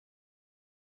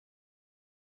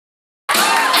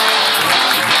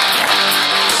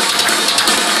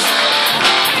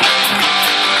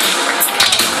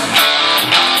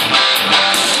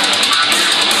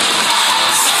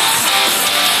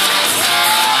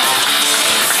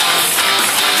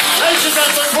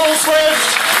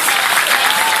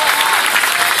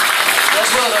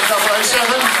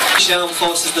Armed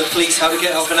forces, the police, how to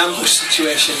get out of an ambush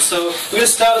situation. So we're going to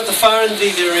start at the far end of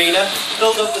the arena,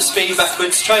 build up the speed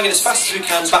backwards, try and get as fast as we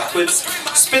can backwards,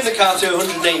 spin the car through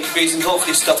 180 degrees and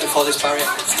hopefully stop before this barrier.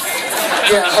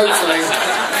 Yeah, hopefully.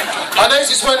 I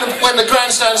noticed when the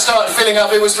grandstand started filling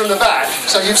up, it was from the back,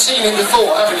 so you've seen him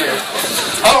before, haven't you?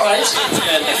 Alright.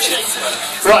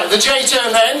 Right, the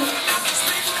J-turn then.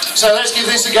 So let's give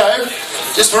this a go.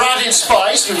 Just for added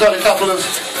spice, we've got a couple of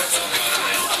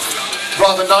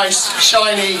rather nice,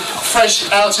 shiny, fresh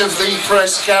out of the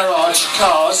press garage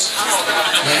cars.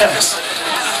 Yes.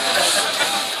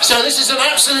 So this is an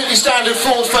absolutely standard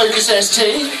Ford Focus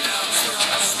ST.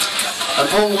 And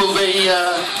Paul will be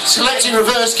selecting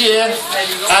reverse gear.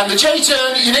 And the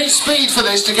J-turn, you need speed for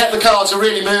this to get the car to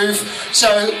really move.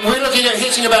 So we're looking at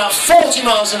hitting about 40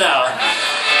 miles an hour.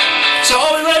 So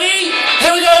are we ready?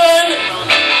 Here we go then!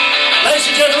 Ladies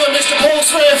and gentlemen, Mr. Paul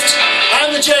Swift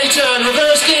and the J-turn,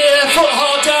 reverse gear, foot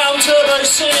hard down, turbo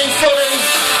singing fully.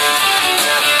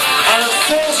 And at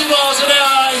 40 miles an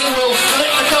hour, he will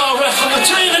flick the car right from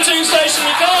between the two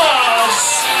stationary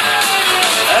cars.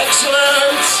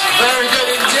 Excellent, very good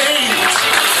indeed.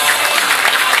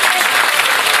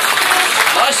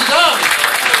 Nicely done.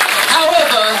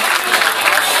 However,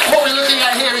 what we're looking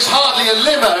at here is hardly a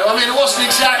limo. I mean, it wasn't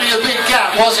exactly a big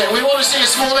gap, was it? We want to see a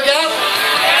smaller gap?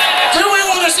 Do we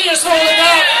want to see a smaller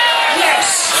gap?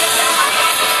 Yes!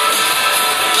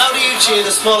 The louder you cheer,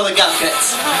 the smaller the gap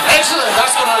gets. Excellent,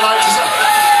 that's what I like to say.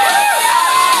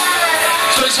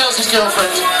 That's what he tells his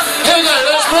girlfriend. Here we go,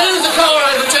 let's move the car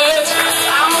over, Ted.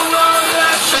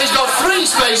 So he's got 3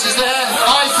 spaces there.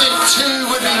 I think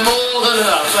 2 would be more than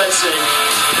enough. Let's see.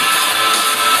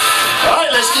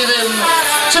 Right, let's give him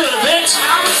 2 and a bit.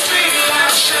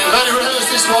 We've only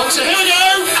rehearsed this one, so here we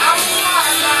go.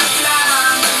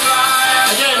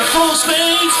 Again, full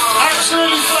speed,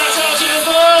 absolutely flat out in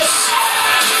reverse.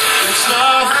 Good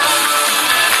stuff.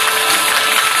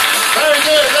 Very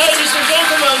good, ladies and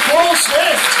gentlemen, Paul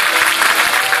Swift.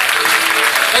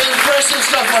 Impressive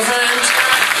stuff, my friend.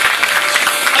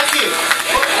 Thank you.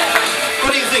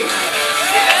 What do you think?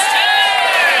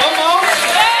 One more?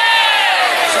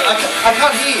 I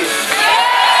can't hear you.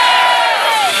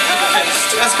 Okay,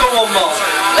 let's go one more.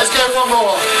 Let's go one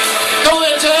more. Go on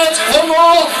then, Ted. One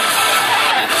more.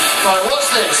 Right, what's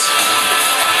this?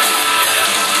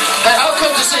 Hey, how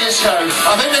come to see a show?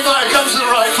 I think they might have come to the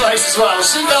right place as well.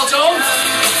 Seatbelt on.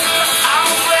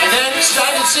 Again,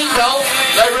 standard seatbelt.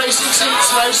 No racing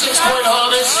seats, no 6-point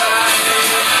harness.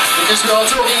 Because we are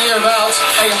talking here about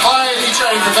a highly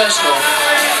trained professional.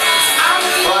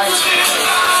 Right.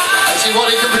 Let's see what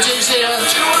he can produce here.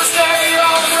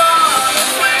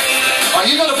 Oh,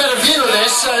 you got a better view of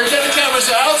this, so get the cameras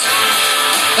out.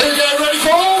 Here we go, ready,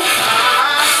 Paul?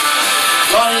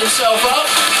 Lining himself up.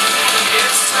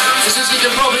 Just as you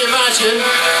can probably imagine.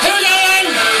 Here we go then!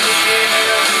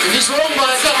 If he's wrong by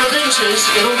a couple of inches,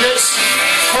 it all gets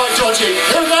quite dodgy.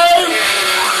 Here we go!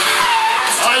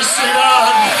 Nicely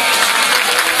done!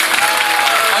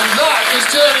 And that is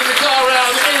turning the car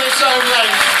around in its own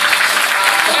length.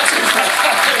 That's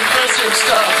impressive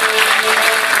stuff.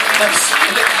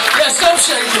 Yeah, stop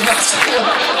shaking.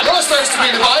 You're supposed to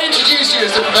be the I introduced you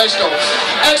as the professional.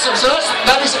 Excellent. So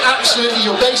that is absolutely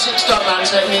your basic stuntman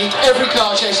technique. Every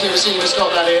car chase you've ever seen has got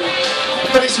that in,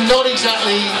 but it's not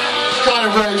exactly kind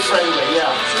of road friendly. Yeah,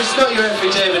 it's not your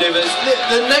everyday manoeuvre.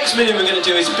 The next manoeuvre we're going to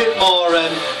do is a bit more the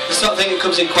sort of thing that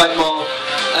comes in quite more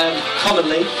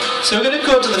commonly. So we're going to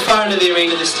go to the far end of the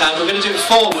arena this time. We're going to do it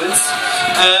forwards,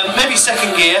 maybe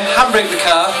second gear, handbrake the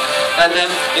car, and yeah,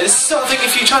 this is the sort of thing,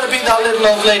 if you're trying to beat that little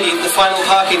old lady in the final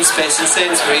parking space in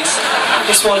Sainsbury's,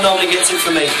 this one normally gets it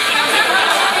for me.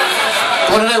 I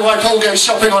want to know why Paul goes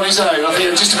shopping on his own. I think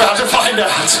I'm just about to find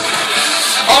out.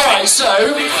 Alright,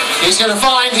 so he's going to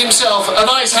find himself a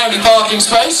nice handy parking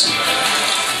space.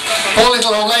 Poor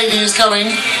little old lady is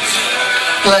coming.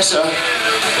 Bless her.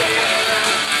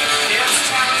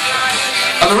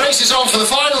 And the race is on for the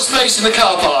final space in the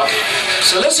car park.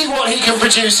 So let's see what he can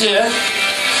produce here.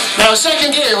 Now,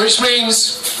 second gear, which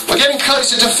means we're getting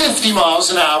closer to 50 miles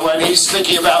an hour when he's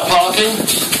thinking about parking.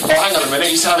 Oh, hang on a minute,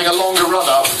 he's having a longer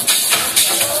run-up.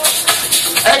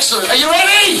 Excellent. Are you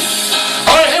ready?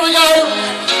 Alright, here we go.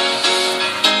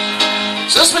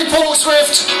 So this will be Paul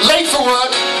Swift, late for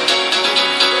work,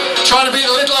 trying to beat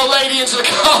the little old lady into the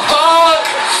car park.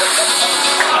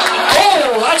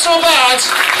 Oh, that's not bad.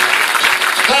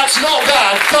 That's not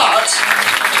bad, but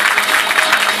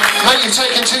mate, you've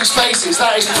taken 2 spaces.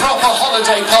 That is proper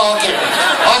holiday parking.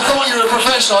 I thought you were a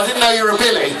professional. I didn't know you were a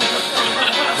Billy.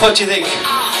 What do you think?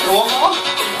 You want more?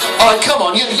 Alright, come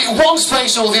on. You, one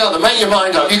space or the other. Make your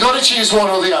mind up. You've got to choose one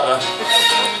or the other.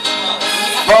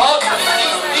 Mark?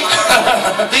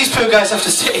 These poor guys have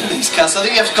to sit in these cars, so I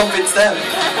think you have to convince them.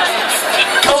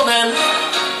 Come on then.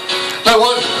 No,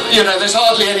 well, you know, there's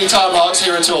hardly any tire marks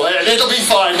here at all. It'll be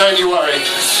fine, don't you worry.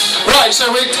 Right,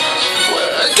 so we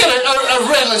get a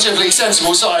relatively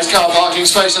sensible sized car parking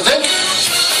space, I think.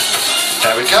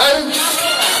 There we go.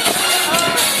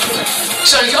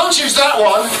 So you can't choose that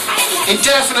one. You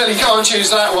definitely can't choose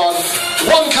that one.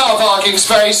 One car parking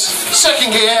space,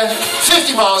 second gear,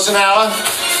 50 miles an hour.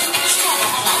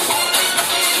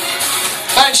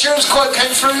 That insurance quote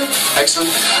came through. Excellent.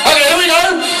 Okay, here we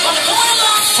go.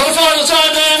 For the final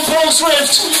time then, Paul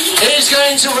Swift is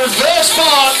going to reverse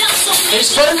park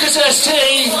his Focus ST.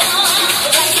 And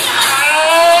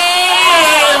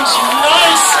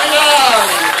nicely done.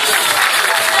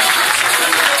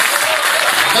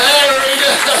 Very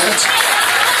good.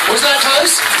 Was that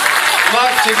close?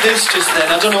 Mark did this just then.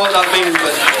 I don't know what that means,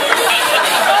 but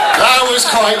That was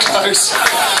quite close.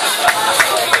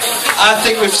 I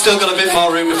think we've still got a bit more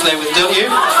room to play with, don't you?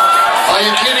 Are you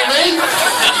kidding me?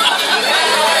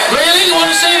 Really? You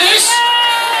want to see this?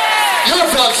 You're a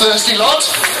bloodthirsty lot.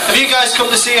 Have you guys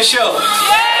come to see a show?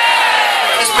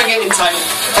 Let's bring it in tight.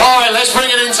 Alright, let's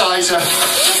bring it in tighter.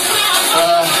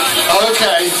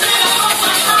 Okay.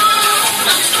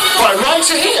 Right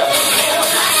to here.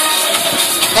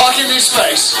 Park in this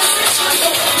space.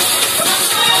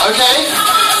 Okay,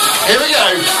 here we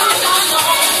go.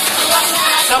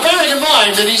 Now bearing in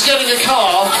mind that he's getting a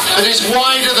car that is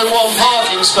wider than one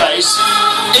parking space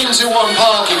into one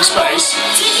parking space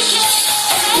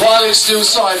while it's still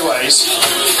sideways.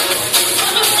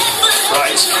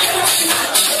 Right.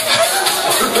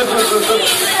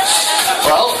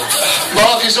 Well,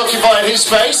 Mark is occupying his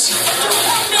space.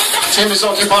 Tim is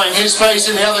occupying his space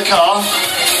in the other car.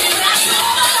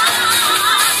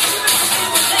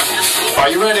 Are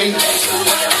you ready?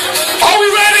 Are we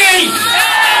ready?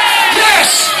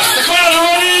 Yes! The crowd are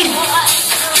ready.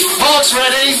 Mark's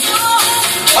ready.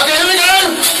 Okay, here we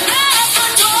go.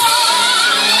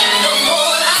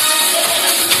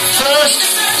 First,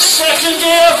 second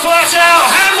gear, flat out,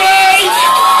 handbrake.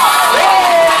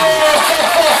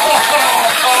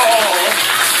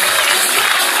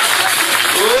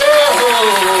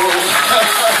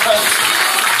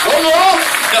 One more?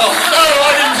 No,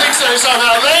 I didn't think so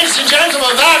somehow. Ladies and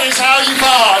gentlemen, that is how you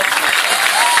park.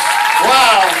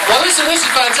 Wow. Well, listen, this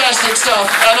is fantastic stuff.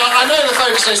 And I know the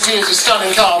Focus ST is a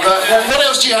stunning car, but what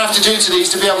else do you have to do to these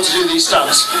to be able to do these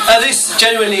stunts? This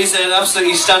genuinely is an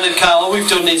absolutely standard car. All we've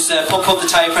done is pump up the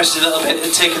tyre pressure a little bit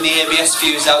and taken the ABS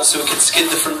fuse out so we can skid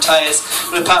the front tyres.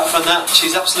 But apart from that,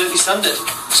 she's absolutely standard.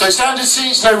 So standard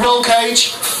seats, no roll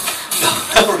cage.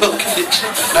 No roll cage.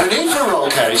 No need for a roll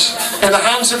cage. In the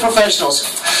hands of professionals.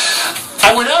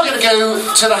 And we're now going to go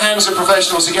to the hands of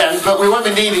professionals again, but we won't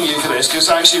be needing you for this, because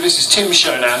actually this is Tim's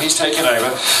show now, he's taken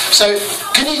over. So,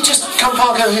 can you just come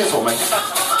park over here for me?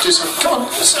 Just, come on,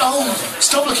 oh,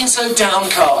 stop looking so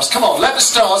downcast. Come on, let the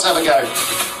stars have a go.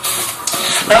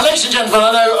 Now, ladies and gentlemen,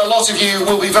 I know a lot of you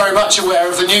will be very much aware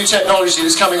of the new technology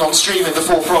that's coming on stream in the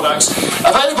 4 products.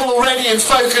 Available already in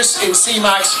Focus, in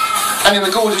C-Max, and in the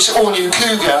gorgeous all-new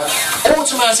Cougar,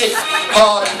 automatic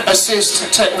park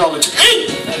assist technology.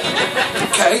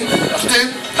 Okay, that'll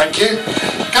do, thank you.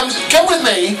 Come with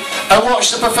me and watch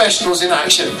the professionals in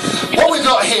action. What we've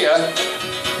got here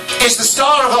is the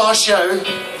star of our show,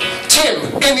 Tim,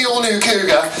 in the all-new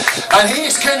Cougar, and he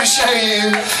is going to show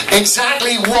you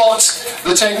exactly what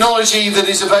the technology that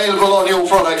is available on your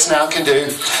products now can do.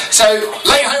 So,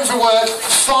 late home from work,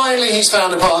 finally he's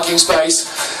found a parking space.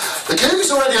 The Cougar's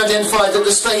already identified that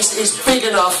the space is big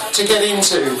enough to get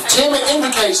into. Tim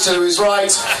indicates to his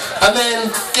right, and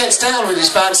then gets down with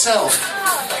his bad self.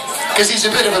 Because he's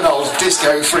a bit of an old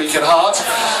disco freak at heart.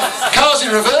 Car's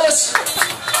in reverse,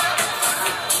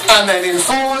 and then in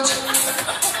forward,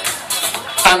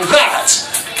 and that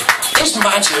is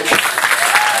magic.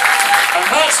 And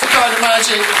that's the kind of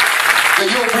magic that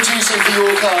you're producing for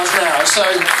your cars now. So,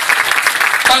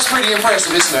 that's pretty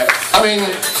impressive, isn't it? I mean,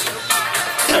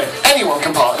 you know, anyone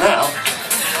can park now.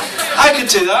 I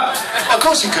could do that. Of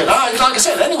course you could. Like I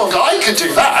said, I could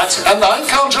do that, and I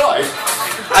can't drive.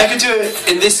 I could do it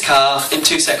in this car in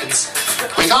 2 seconds.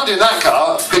 We can't do that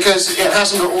car because it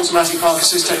hasn't got automatic park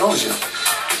assist technology.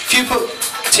 If you put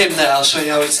Tim there, I'll show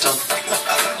you how it's done.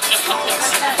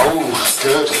 Oh,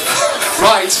 good.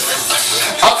 Right.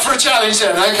 Up for a challenge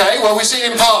then, okay. Well, we've seen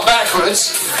him park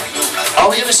backwards. Are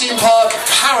we going to see him park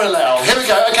parallel? Here we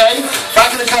go, okay.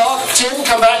 Back in the car. Tim,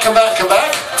 come back, come back, come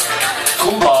back.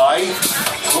 Goodbye.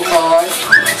 Goodbye.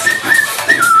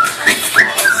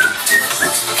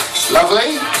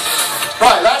 Lovely.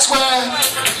 Right, that's where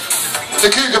the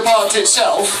Cougar parked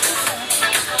itself.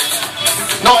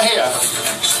 Not here.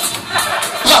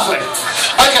 Lovely.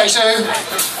 Okay, so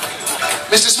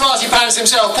Mr. Smarty Pants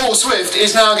himself, Paul Swift,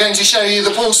 is now going to show you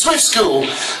the Paul Swift School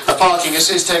of Parking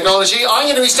Assist Technology. I'm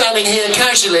going to be standing here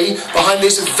casually behind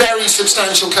this very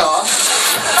substantial car.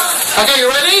 Okay, you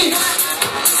ready?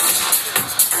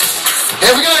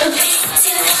 Here we go.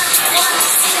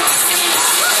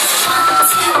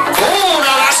 Oh,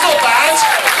 no, that's not bad.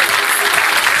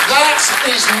 That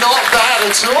is not bad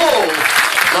at all.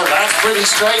 No, that's pretty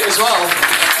straight as well.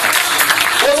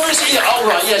 Well, there is... Yeah, oh,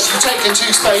 right, yes, you've taken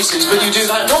 2 spaces, but you do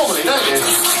that normally, don't you?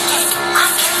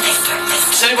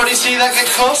 Does anybody see that get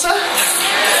closer?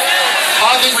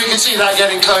 I think we can see that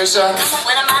getting closer.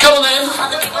 Come on, then.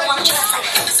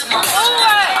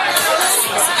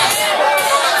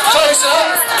 Closer.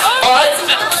 All right.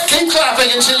 Keep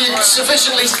clapping until you're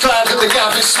sufficiently glad that the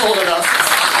gap is small enough.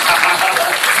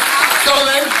 Come on,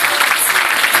 then.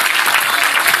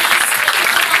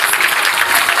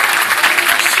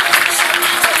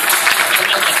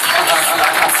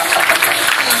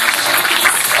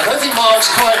 I don't think Mark's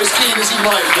quite as keen as he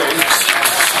might be.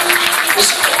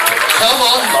 Come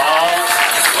on, Mark.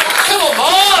 Come on,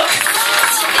 Mark.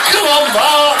 Come on,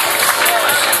 Mark.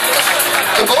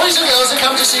 The boys and girls that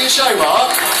come to see a show,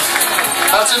 Mark.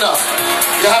 That's enough.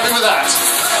 You're happy with that?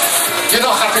 You're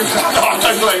not happy with that? No, I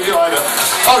don't blame you either.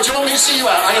 Oh, do you want me to see you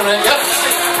out? Hang on a minute. Yep.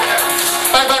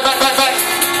 Back, back, back, back, back.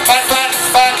 Back, back,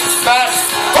 back, back.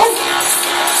 Oh.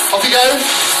 Off you go.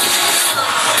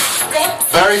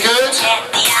 Very good.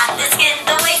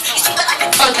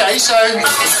 Okay, so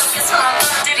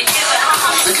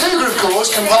the Cougar, of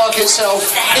course, can park itself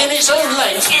in its own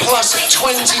length plus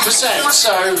 20%,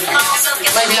 so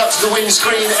maybe up to the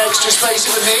windscreen extra space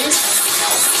it would need.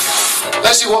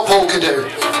 Let's see what Paul can do.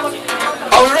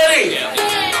 Are we ready?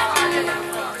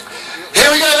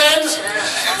 Here we go then.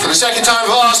 For the second time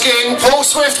of asking, Paul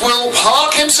Swift will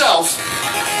park himself.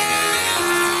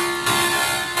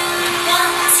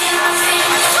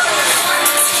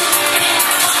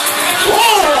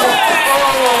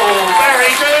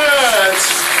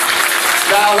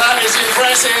 Now that is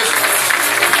impressive.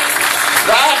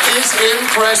 That is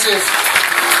impressive.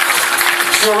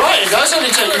 You're right, it does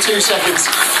only take you 2 seconds.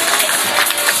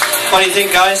 What do you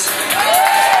think, guys?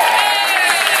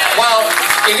 Well,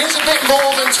 it is a bit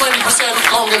more than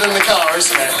 20% longer than the car,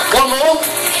 isn't it? One more?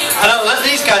 I don't let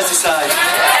these guys decide.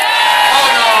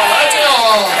 Oh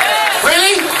no,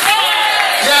 really?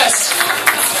 Yes.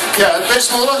 Yeah, a bit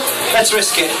smaller? Let's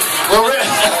risk it. Well,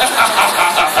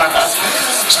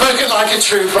 spoken like a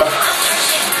trooper.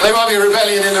 There might be a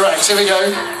rebellion in the ranks. Here we go.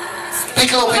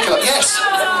 Pickle, pickle. Yes.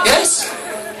 Yes.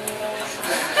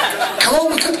 Come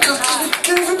on, we could go.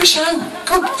 Get over the show.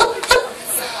 Come on.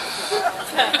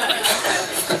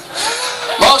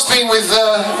 Mark's been with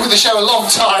the show a long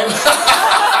time.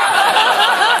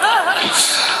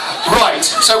 Right.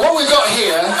 So what we've got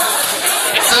here,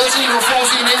 13 or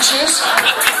 14 inches.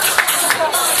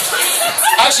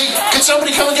 Actually, could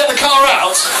somebody come and get the car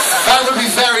out? That would be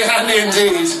very handy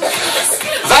indeed.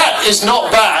 That is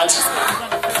not bad.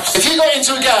 If you got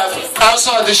into a gap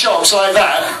outside the shops like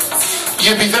that,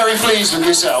 you'd be very pleased with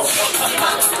yourself.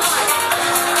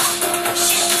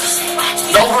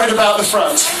 Not worried about the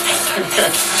front. You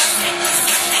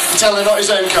can tell they're not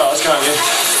his own cars, can't you?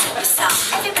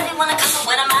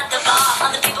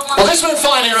 Well, this went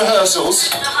fine in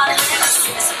rehearsals.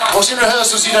 Of course, in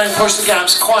rehearsals you don't push the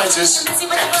gaps quite as...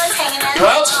 You're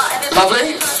out?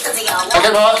 Lovely.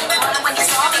 Okay, Mark.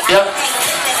 Yep.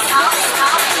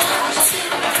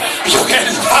 You're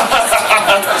getting...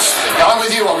 Yeah, I'm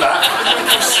with you on that.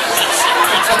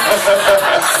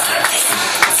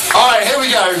 Alright, here we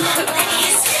go.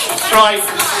 Right.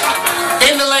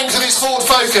 In the length of this Ford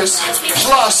Focus,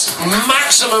 plus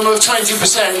maximum of 20%.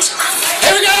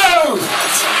 Here we go!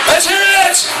 Let's hear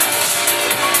it!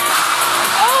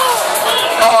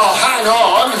 Oh, hang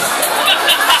on.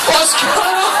 What's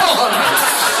going on?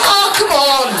 Oh, come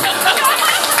on.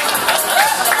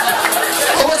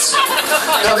 Oh, what's...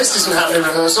 No, this doesn't happen in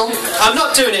rehearsal. I'm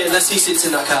not doing it unless he sits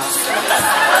in that car.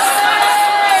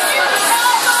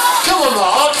 Come on,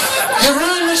 Mark. You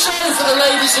ruined the show for the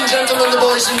ladies and gentlemen, the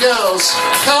boys and girls.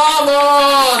 Come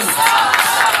on.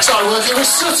 Start working with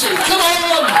Sooty. Come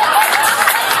on.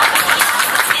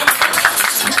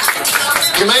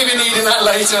 You may be needing that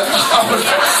later.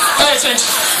 Pay attention.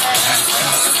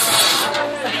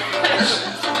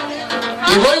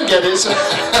 You won't get it.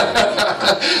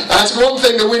 That's one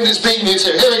thing the wind has beaten you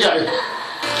to. Here we go.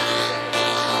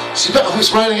 See, oh,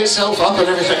 it's rolling itself up and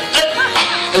everything.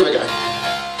 Here we go.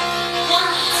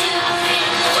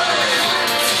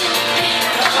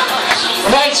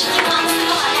 Right.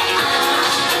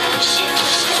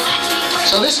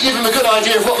 So this will give him a good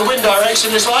idea of what the wind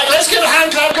direction is like. Let's get a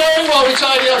hand clap going while we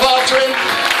tidy up after him.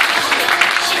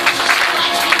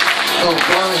 Oh,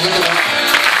 blimey, look at that.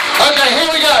 Okay,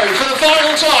 here we go, for the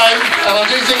final time, and I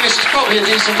do think this is probably a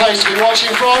decent place to be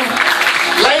watching from.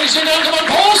 Ladies and gentlemen,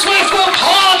 Paul Swift will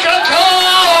park a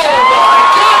car! Oh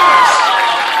my goodness!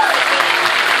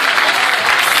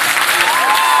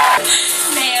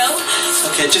 Neil.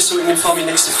 Okay, just so we can inform you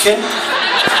next of kin.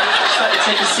 Try to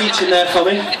take a seat in there for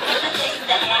me.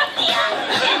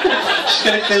 She's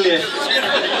going to kill you.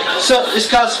 So, this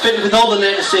car's fitted with all the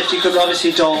latest safety equipment,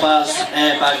 obviously door bars,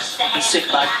 airbags, and sick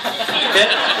bag. Okay?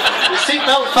 The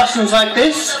seatbelt fastens like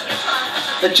this,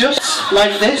 adjusts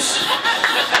like this.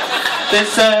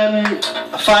 There's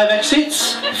 5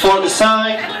 exits, 4 at the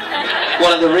side,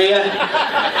 1 at the rear.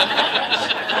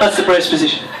 That's the brace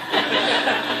position.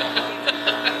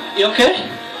 You okay?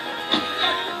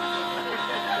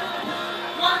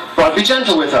 Right, be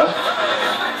gentle with her.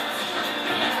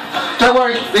 Don't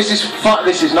worry, this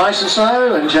is nice and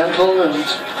slow and gentle, and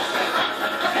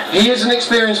he is an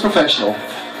experienced professional.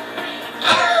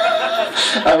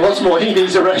 And what's more, he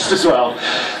needs a rest as well.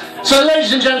 So,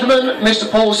 ladies and gentlemen, Mr.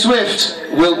 Paul Swift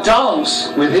will dance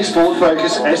with his Ford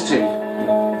Focus ST.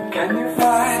 Can you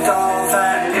find all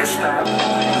that is now?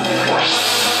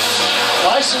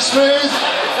 Nice and smooth.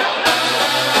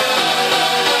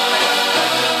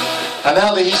 And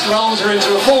now that he's lulled her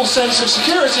into a full sense of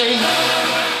security,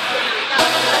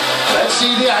 let's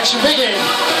see the action begin.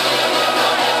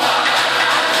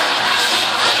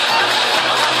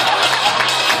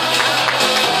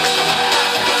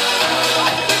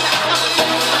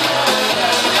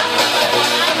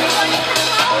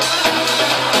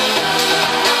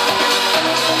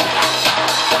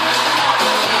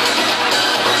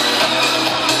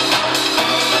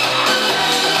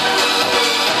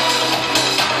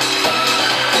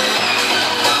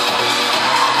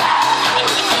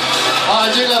 I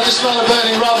do love the smell of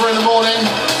burning rubber in the morning.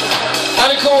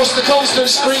 And of course the constant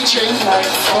screeching.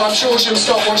 Well, I'm sure she'll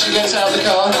stop once she gets out of the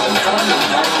car.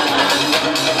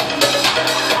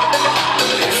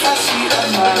 If I see a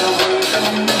mile away from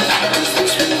you, does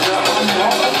this mean that I'm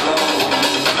not alone?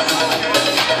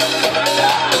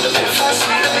 If I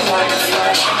see a light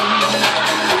flashing,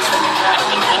 does this mean that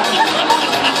I'm not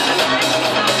alone?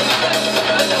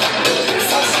 If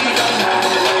I see a mile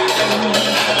away from you,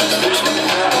 does this mean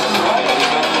that I'm not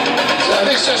alone? So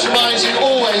this just reminds you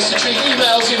always to treat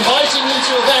emails inviting you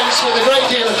to events with a great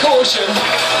deal of caution.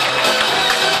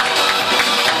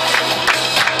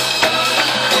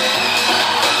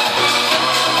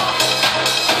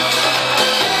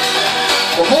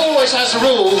 Well, Paul always has a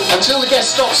rule, until the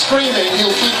guest stops screaming,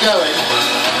 he'll keep going.